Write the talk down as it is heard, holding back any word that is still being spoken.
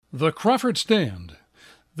The Crawford Stand.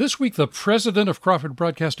 This week, the president of Crawford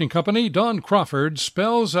Broadcasting Company, Don Crawford,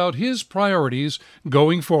 spells out his priorities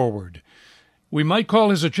going forward. We might call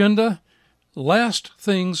his agenda, Last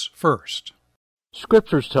Things First.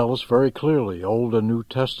 Scriptures tell us very clearly, Old and New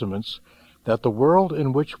Testaments, that the world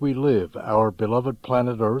in which we live, our beloved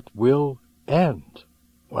planet Earth, will end.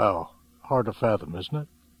 Well, hard to fathom, isn't it?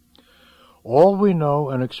 All we know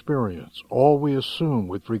and experience, all we assume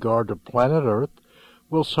with regard to planet Earth,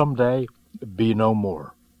 will someday be no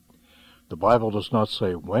more. The Bible does not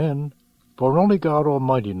say when, for only God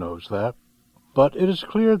Almighty knows that. But it is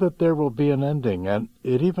clear that there will be an ending, and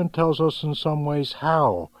it even tells us in some ways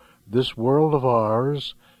how this world of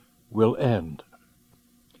ours will end.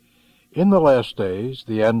 In the last days,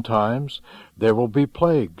 the end times, there will be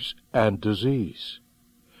plagues and disease.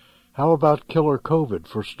 How about killer COVID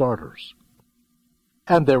for starters?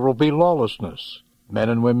 And there will be lawlessness. Men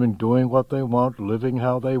and women doing what they want, living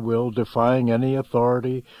how they will, defying any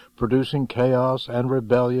authority, producing chaos and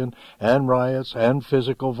rebellion and riots and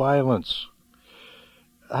physical violence.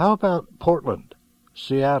 How about Portland,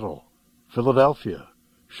 Seattle, Philadelphia,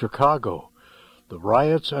 Chicago? The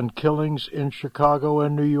riots and killings in Chicago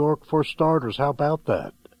and New York for starters. How about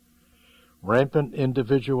that? Rampant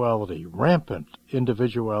individuality,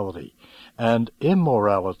 and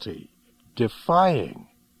immorality, defying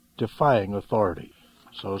authority.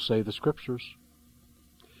 So say the Scriptures.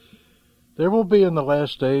 There will be in the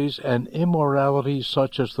last days an immorality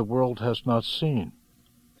such as the world has not seen.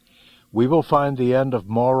 We will find the end of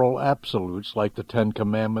moral absolutes like the Ten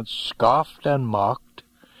Commandments scoffed and mocked,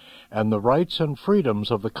 and the rights and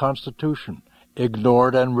freedoms of the Constitution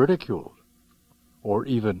ignored and ridiculed, or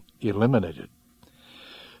even eliminated.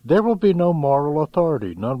 There will be no moral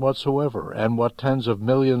authority, none whatsoever, and what tens of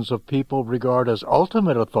millions of people regard as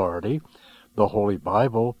ultimate authority, the Holy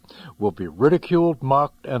Bible, will be ridiculed,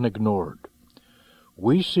 mocked, and ignored.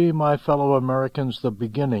 We see, my fellow Americans, the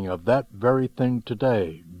beginning of that very thing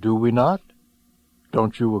today, do we not?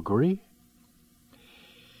 Don't you agree?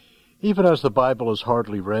 Even as the Bible is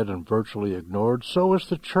hardly read and virtually ignored, so is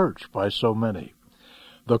the church by so many.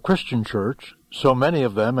 The Christian church, so many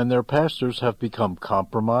of them and their pastors have become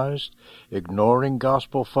compromised, ignoring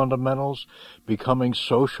gospel fundamentals, becoming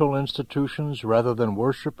social institutions rather than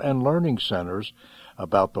worship and learning centers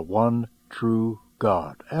about the one true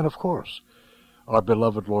God, and of course, our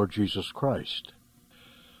beloved Lord Jesus Christ.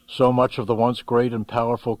 So much of the once great and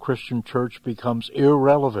powerful Christian church becomes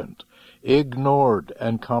irrelevant, ignored,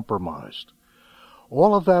 and compromised.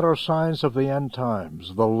 All of that are signs of the end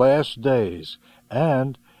times, the last days,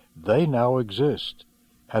 and they now exist,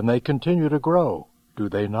 and they continue to grow, do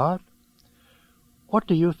they not? What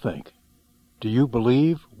do you think? Do you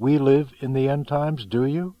believe we live in the end times, do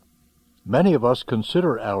you? Many of us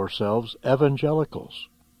consider ourselves evangelicals.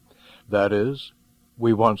 That is,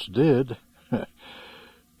 we once did.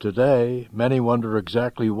 Today, many wonder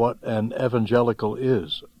exactly what an evangelical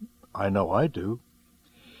is. I know I do.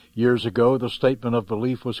 Years ago, the statement of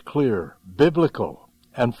belief was clear, biblical,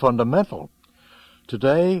 and fundamental.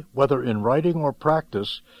 Today, whether in writing or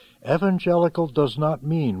practice, evangelical does not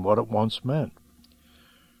mean what it once meant.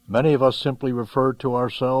 Many of us simply refer to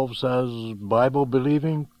ourselves as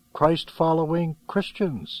Bible-believing, Christ-following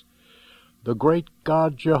Christians, the great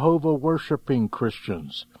God Jehovah worshiping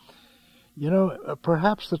Christians. You know,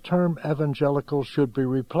 perhaps the term evangelical should be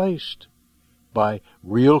replaced by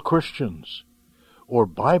real Christians or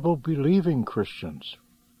Bible-believing Christians.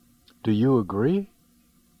 Do you agree?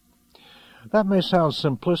 That may sound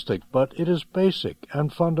simplistic, but it is basic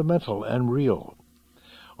and fundamental and real.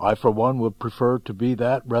 I, for one, would prefer to be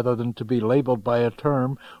that rather than to be labeled by a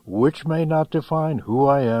term which may not define who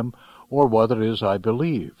I am or what it is I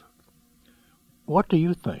believe. What do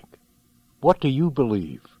you think? What do you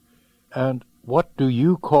believe? And what do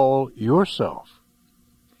you call yourself?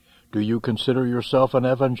 Do you consider yourself an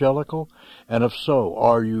evangelical? And if so,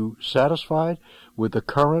 are you satisfied with the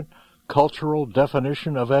current cultural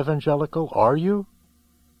definition of evangelical? Are you?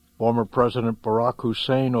 Former President Barrack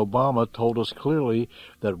Hussein Obama told us clearly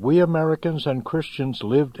that we Americans and Christians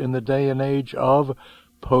lived in the day and age of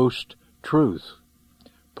post-truth.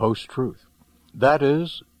 Post-truth. That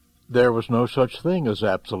is, there was no such thing as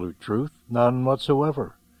absolute truth, none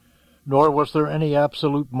whatsoever. Nor was there any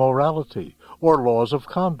absolute morality or laws of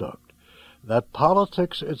conduct. That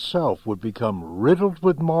politics itself would become riddled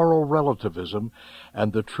with moral relativism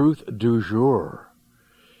and the truth du jour,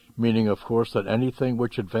 meaning, of course, that anything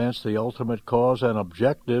which advanced the ultimate cause and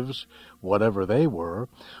objectives, whatever they were,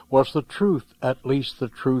 was the truth, at least the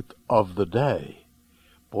truth of the day.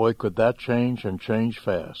 Boy, could that change, and change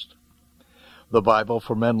fast. The Bible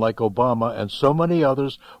for men like Obama and so many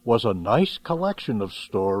others was a nice collection of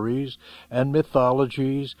stories and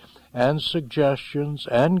mythologies and suggestions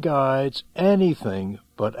and guides, anything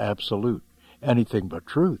but absolute, anything but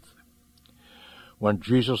truth. When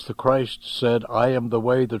Jesus the Christ said, "I am the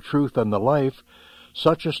way, the truth, and the life,"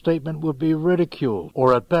 such a statement would be ridiculed,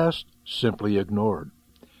 or at best, simply ignored.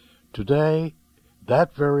 Today,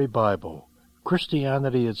 that very Bible,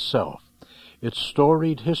 Christianity itself, its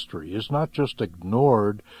storied history, is not just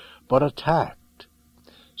ignored, but attacked.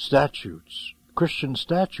 Christian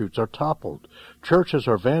statutes are toppled. Churches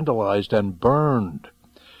are vandalized and burned.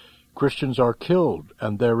 Christians are killed,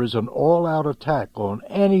 and there is an all-out attack on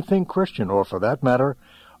anything Christian, or for that matter,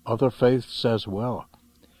 other faiths as well.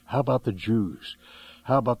 How about the Jews?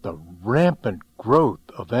 How about the rampant growth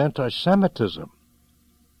of anti-Semitism?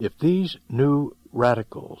 If these new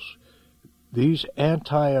radicals, these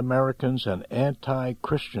anti-Americans and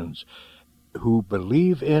anti-Christians who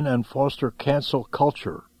believe in and foster cancel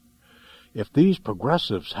culture, if these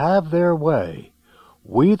progressives have their way,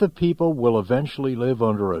 we the people will eventually live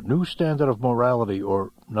under a new standard of morality,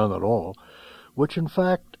 or none at all, which in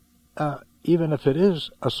fact, even if it is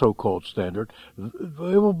a so-called standard,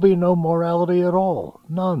 there will be no morality at all,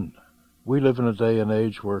 none. We live in a day and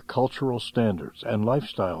age where cultural standards and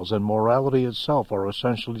lifestyles and morality itself are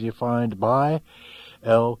essentially defined by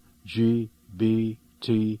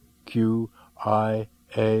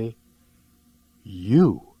LGBTQIA.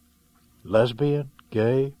 Lesbian,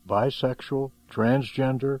 gay, bisexual,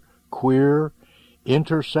 transgender, queer,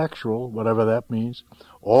 intersexual, whatever that means,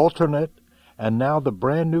 alternate, and now the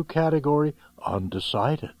brand new category,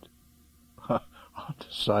 undecided.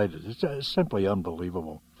 Undecided. It's simply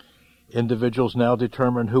unbelievable. Individuals now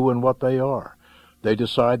determine who and what they are. They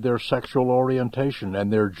decide their sexual orientation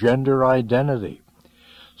and their gender identity.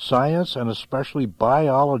 Science, and especially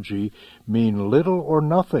biology, mean little or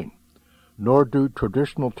nothing, nor do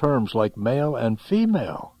traditional terms like male and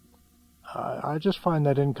female. I just find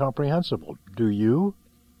that incomprehensible. Do you?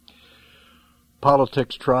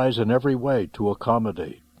 Politics tries in every way to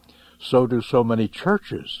accommodate. So do so many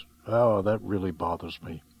churches. Oh, that really bothers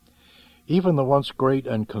me. Even the once great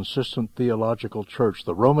and consistent theological church,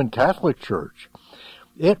 the Roman Catholic Church,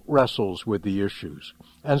 it wrestles with the issues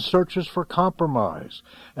and searches for compromise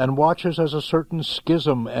and watches as a certain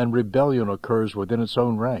schism and rebellion occurs within its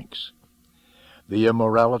own ranks. The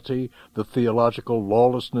immorality, the theological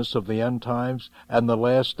lawlessness of the end times and the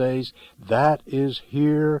last days, that is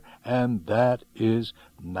here and that is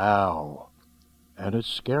now. And it's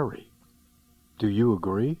scary. Do you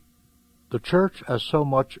agree? The church, as so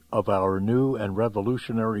much of our new and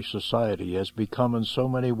revolutionary society, has become in so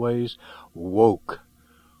many ways woke.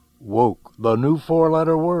 Woke, the new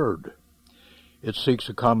four-letter word. It seeks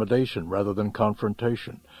accommodation rather than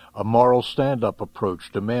confrontation, a moral stand-up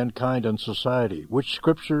approach to mankind and society, which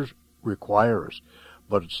Scriptures requires,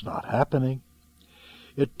 but it's not happening.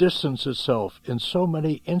 It distances itself in so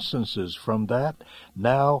many instances from that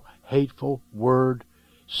now hateful word,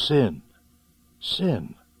 sin.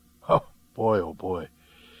 Sin. Oh boy.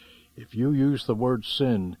 If you use the word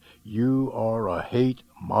sin, you are a hate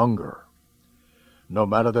monger. No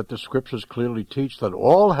matter that the Scriptures clearly teach that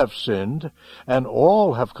all have sinned, and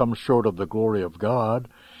all have come short of the glory of God,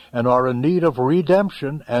 and are in need of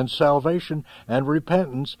redemption and salvation and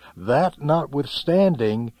repentance, that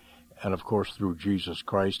notwithstanding, and of course through Jesus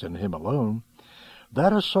Christ and Him alone,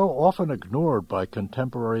 that is so often ignored by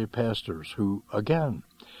contemporary pastors who, again,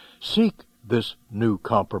 seek this new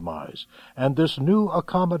compromise and this new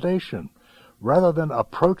accommodation, rather than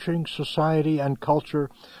approaching society and culture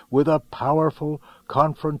with a powerful,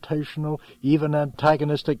 confrontational, even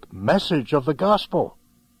antagonistic message of the gospel.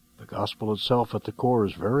 The gospel itself at the core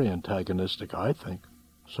is very antagonistic, I think.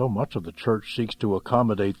 So much of the church seeks to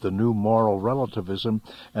accommodate the new moral relativism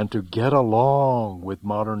and to get along with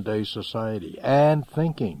modern-day society and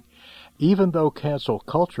thinking, even though cancel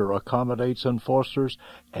culture accommodates and fosters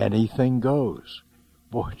anything goes.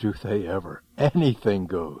 Boy, do they ever. Anything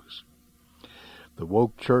goes. The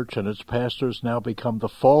woke church and its pastors now become the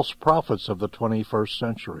false prophets of the 21st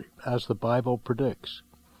century, as the Bible predicts,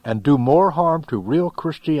 and do more harm to real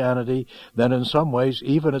Christianity than in some ways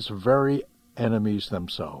even its very enemies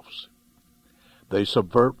themselves. They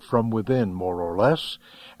subvert from within, more or less,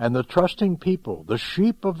 and the trusting people, the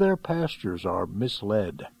sheep of their pastures, are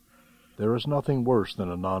misled. There is nothing worse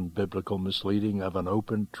than a non-biblical misleading of an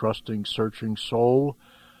open, trusting, searching soul.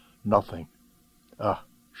 Nothing.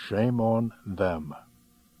 Shame on them.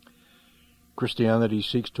 Christianity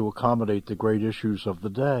seeks to accommodate the great issues of the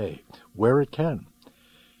day, where it can.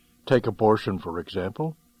 Take abortion, for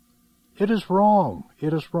example. It is wrong.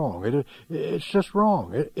 It is wrong. It's just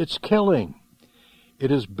wrong. It's killing.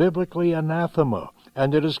 It is biblically anathema,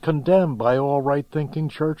 and it is condemned by all right-thinking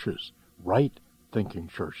churches. Right-thinking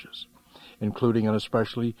churches, including and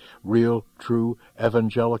especially real, true,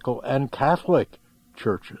 evangelical, and Catholic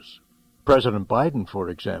churches. President Biden, for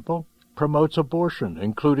example, promotes abortion,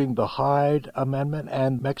 including the Hyde Amendment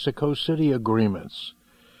and Mexico City agreements,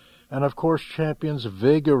 and of course champions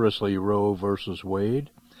vigorously Roe versus Wade,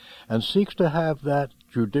 and seeks to have that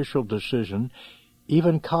judicial decision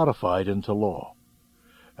even codified into law.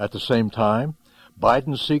 At the same time,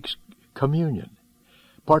 Biden seeks communion,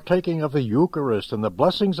 partaking of the Eucharist and the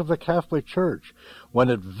blessings of the Catholic Church, when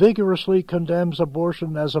it vigorously condemns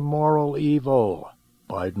abortion as a moral evil.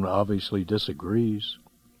 Biden obviously disagrees.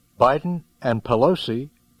 Biden and Pelosi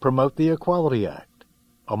promote the Equality Act,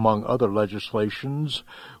 among other legislations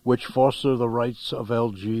which foster the rights of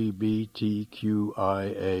LGBTQIAU,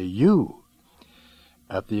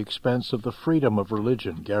 at the expense of the freedom of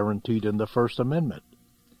religion guaranteed in the First Amendment.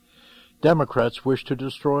 Democrats wish to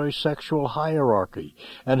destroy sexual hierarchy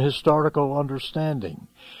and historical understanding,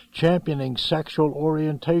 championing sexual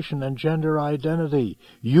orientation and gender identity.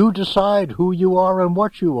 You decide who you are and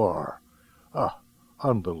what you are.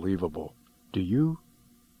 Unbelievable. Do you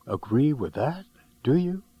agree with that? Do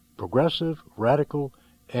you? Progressive, radical,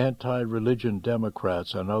 anti-religion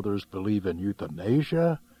Democrats and others believe in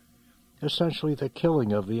euthanasia, essentially the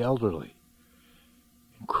killing of the elderly.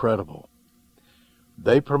 Incredible.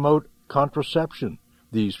 They promote contraception,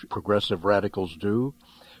 these progressive radicals do,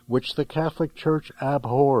 which the Catholic Church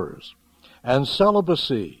abhors, and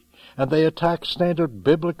celibacy, and they attack standard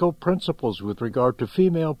biblical principles with regard to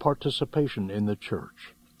female participation in the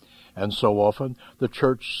church. And so often the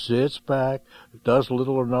church sits back, does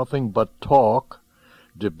little or nothing but talk,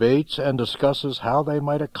 debates and discusses how they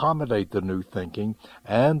might accommodate the new thinking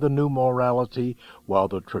and the new morality, while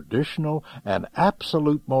the traditional and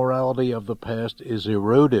absolute morality of the past is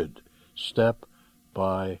eroded step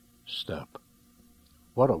by step.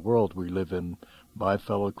 What a world we live in, my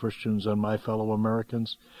fellow Christians and my fellow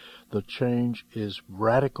Americans. The change is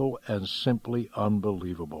radical and simply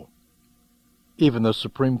unbelievable. Even the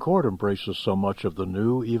Supreme Court embraces so much of the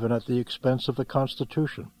new, even at the expense of the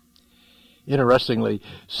Constitution. Interestingly,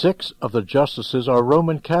 6 of the justices are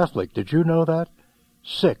Roman Catholic. Did you know that?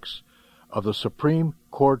 6 of the Supreme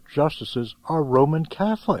Court justices are Roman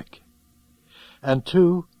Catholic, and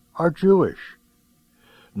 2 are Jewish.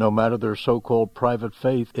 No matter their so-called private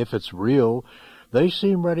faith, if it's real, they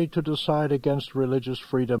seem ready to decide against religious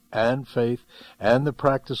freedom and faith and the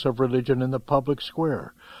practice of religion in the public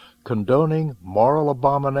square, condoning moral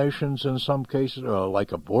abominations in some cases,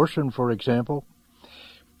 like abortion, for example.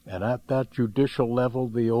 And at that judicial level,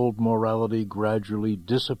 the old morality gradually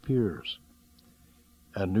disappears,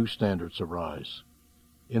 and new standards arise.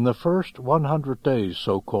 In the first 100 days,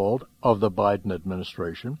 so-called, of the Biden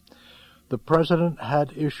administration, the president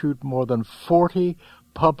had issued more than 40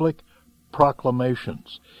 public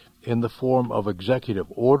proclamations in the form of executive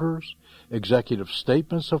orders, executive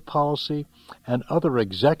statements of policy, and other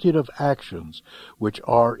executive actions which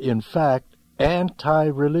are, in fact,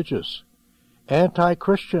 anti-religious,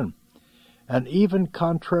 anti-Christian, and even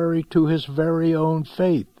contrary to his very own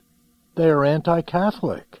faith. They are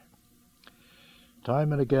anti-Catholic.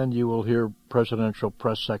 Time and again you will hear Presidential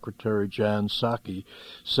Press Secretary Jan Psaki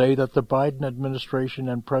say that the Biden administration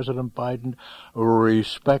and President Biden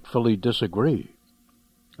respectfully disagree,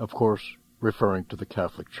 of course referring to the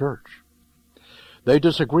Catholic Church. They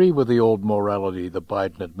disagree with the old morality the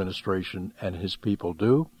Biden administration and his people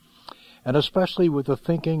do, and especially with the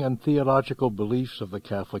thinking and theological beliefs of the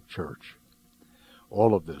Catholic Church.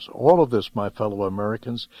 All of this, my fellow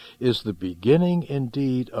Americans, is the beginning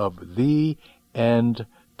indeed of the end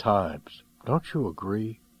times. Don't you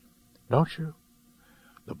agree? Don't you?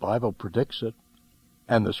 The Bible predicts it,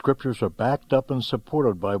 and the Scriptures are backed up and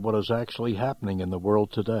supported by what is actually happening in the world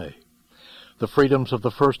today. The freedoms of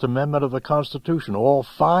the First Amendment of the Constitution, all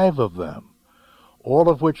 5 of them, all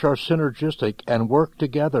of which are synergistic and work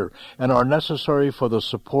together and are necessary for the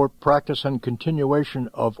support, practice, and continuation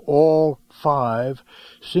of all 5,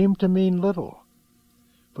 seem to mean little.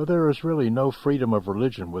 For there is really no freedom of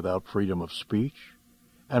religion without freedom of speech,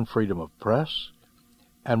 and freedom of press,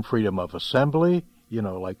 and freedom of assembly,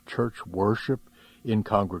 like church worship in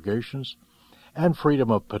congregations, and freedom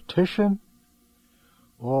of petition,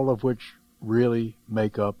 all of which really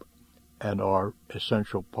make up and are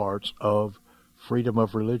essential parts of freedom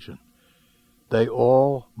of religion. They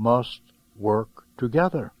all must work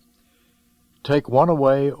together. Take one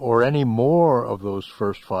away or any more of those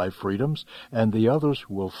first 5 freedoms, and the others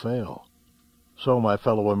will fail. So, my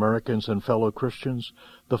fellow Americans and fellow Christians,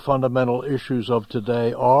 the fundamental issues of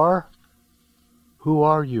today are: who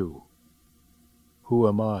are you? Who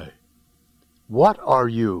am I? What are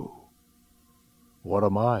you? What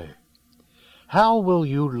am I? How will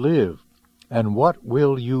you live, and what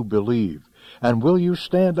will you believe? And will you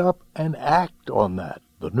stand up and act on that?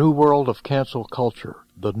 The new world of cancel culture,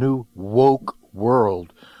 the new woke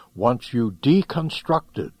world, wants you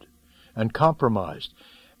deconstructed and compromised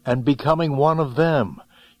and becoming one of them,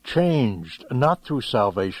 changed not through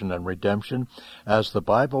salvation and redemption, as the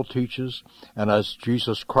Bible teaches and as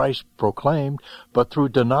Jesus Christ proclaimed, but through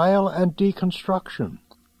denial and deconstruction.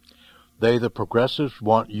 They, the progressives,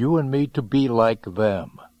 want you and me to be like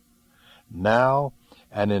them. Now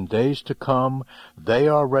and in days to come, they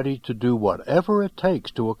are ready to do whatever it takes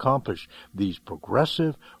to accomplish these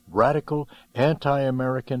progressive, radical,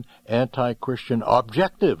 anti-American, anti-Christian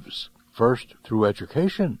objectives, first through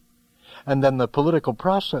education, and then the political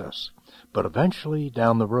process, but eventually,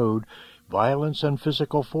 down the road, violence and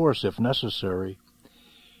physical force if necessary.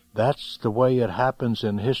 That's the way it happens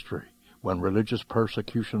in history when religious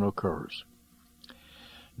persecution occurs.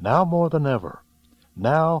 Now more than ever,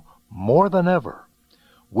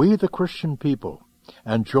 we, the Christian people,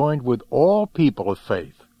 and joined with all people of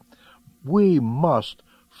faith, we must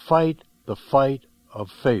fight the fight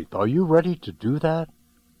of faith. Are you ready to do that?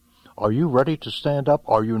 Are you ready to stand up?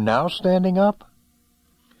 Are you now standing up?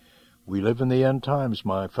 We live in the end times,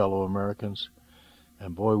 my fellow Americans,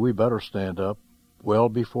 and boy, we better stand up well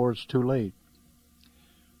before it's too late.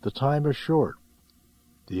 The time is short.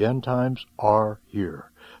 The end times are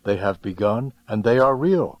here. They have begun, and they are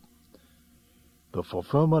real. The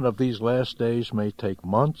fulfillment of these last days may take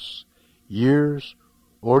months, years,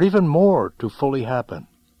 or even more to fully happen.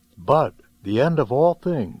 But the end of all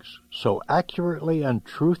things, so accurately and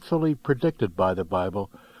truthfully predicted by the Bible,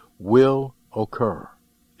 will occur.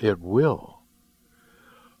 It will.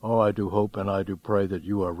 Oh, I do hope and I do pray that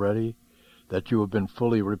you are ready, that you have been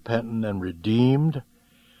fully repentant and redeemed,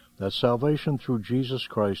 that salvation through Jesus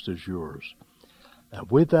Christ is yours. And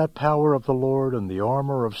with that power of the Lord and the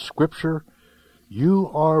armor of Scripture, you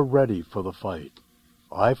are ready for the fight.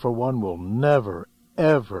 I, for one, will never,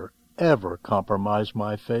 ever, ever compromise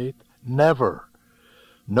my faith. Never.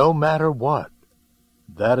 No matter what.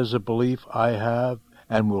 That is a belief I have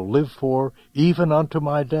and will live for even unto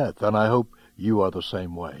my death, and I hope you are the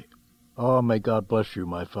same way. Oh, may God bless you,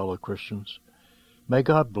 my fellow Christians. May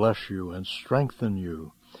God bless you and strengthen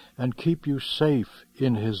you and keep you safe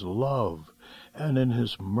in His love and in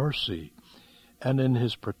His mercy and in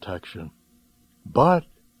His protection. But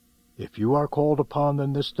if you are called upon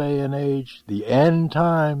in this day and age, the end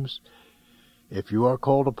times, if you are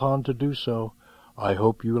called upon to do so, I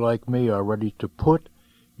hope you, like me, are ready to put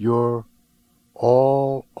your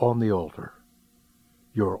all on the altar.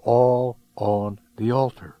 Your all on the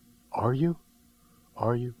altar. Are you?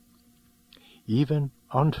 Are you? Even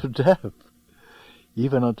unto death.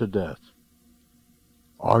 Even unto death.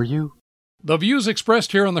 Are you? The views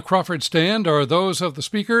expressed here on the Crawford Stand are those of the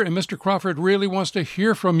speaker, and Mr. Crawford really wants to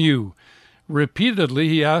hear from you. Repeatedly,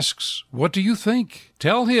 he asks, what do you think?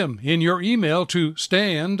 Tell him in your email to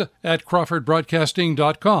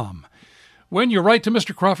stand@crawfordbroadcasting.com. When you write to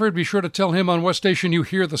Mr. Crawford, be sure to tell him on what station you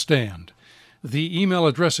hear the Stand. The email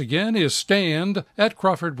address again is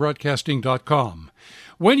stand@crawfordbroadcasting.com.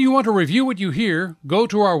 When you want to review what you hear, go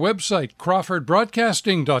to our website,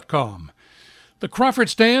 crawfordbroadcasting.com. The Crawford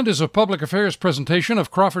Stand is a public affairs presentation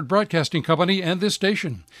of Crawford Broadcasting Company and this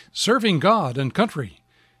station, serving God and country.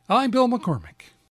 I'm Bill McCormick.